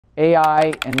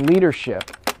AI and Leadership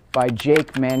by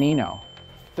Jake Manino.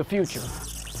 The future.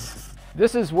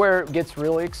 This is where it gets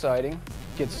really exciting,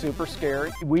 gets super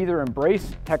scary. We either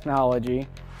embrace technology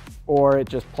or it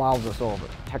just plows us over.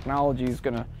 Technology is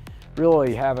going to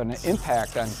really have an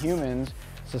impact on humans,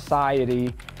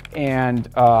 society, and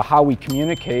how we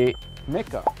communicate.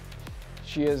 Mika.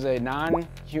 She is a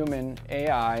non-human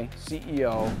AI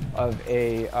CEO of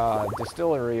a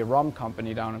distillery, a rum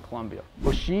company down in Colombia.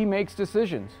 Well, she makes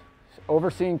decisions,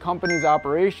 overseeing companies'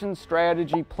 operations,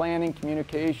 strategy, planning,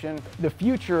 communication. The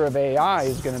future of AI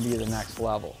is going to be the next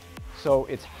level. So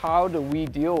it's how do we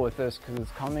deal with this, because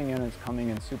it's coming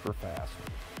in super fast.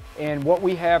 And what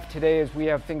we have today is we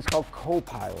have things called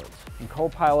co-pilots. And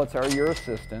co-pilots are your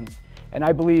assistants. And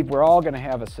I believe we're all going to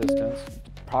have assistants.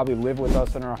 Probably live with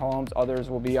us in our homes, others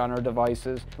will be on our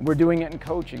devices. And we're doing it in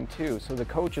coaching too. So the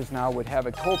coaches now would have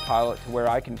a co-pilot to where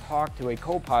I can talk to a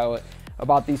co-pilot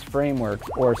about these frameworks,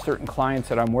 or certain clients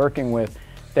that I'm working with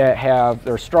that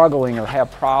they're struggling or have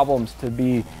problems to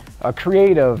be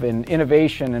creative and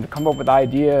innovation and to come up with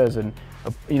ideas and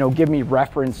give me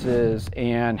references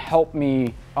and help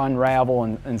me unravel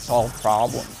and solve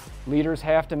problems. Leaders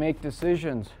have to make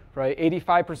decisions. Right,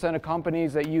 85% of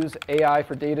companies that use AI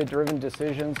for data-driven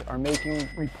decisions are making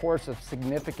reports of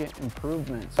significant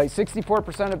improvements.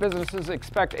 64% of businesses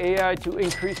expect AI to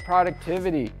increase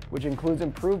productivity, which includes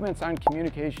improvements on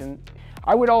communication.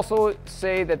 I would also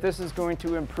say that this is going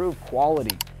to improve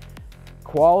quality.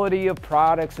 Quality of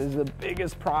products is the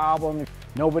biggest problem.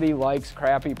 Nobody likes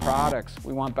crappy products.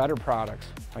 We want better products,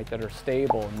 right, that are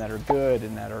stable and that are good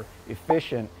and that are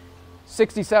efficient.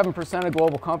 67% of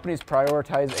global companies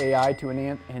prioritize AI to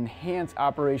enhance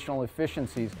operational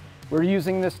efficiencies. We're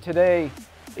using this today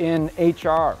in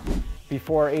HR.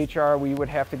 Before HR, we would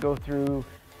have to go through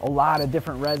a lot of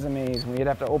different resumes. We'd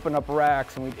have to open up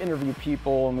racks and we'd interview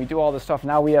people and we do all this stuff.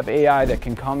 Now we have AI that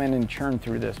can come in and churn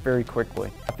through this very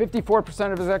quickly.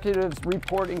 54% of executives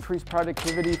report increased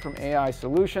productivity from AI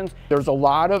solutions. There's a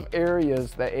lot of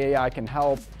areas that AI can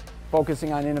help.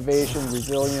 Focusing on innovation,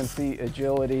 resiliency,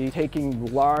 agility, taking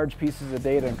large pieces of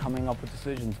data and coming up with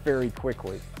decisions very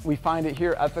quickly. We find it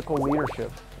here, ethical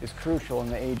leadership is crucial in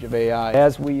the age of AI.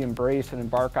 As we embrace and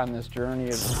embark on this journey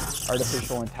of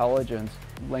artificial intelligence,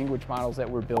 language models that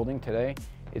we're building today,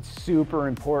 it's super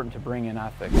important to bring in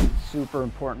ethics, super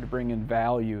important to bring in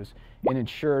values and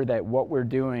ensure that what we're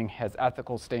doing has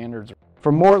ethical standards.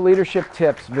 For more leadership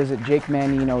tips, visit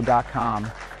jakemanino.com.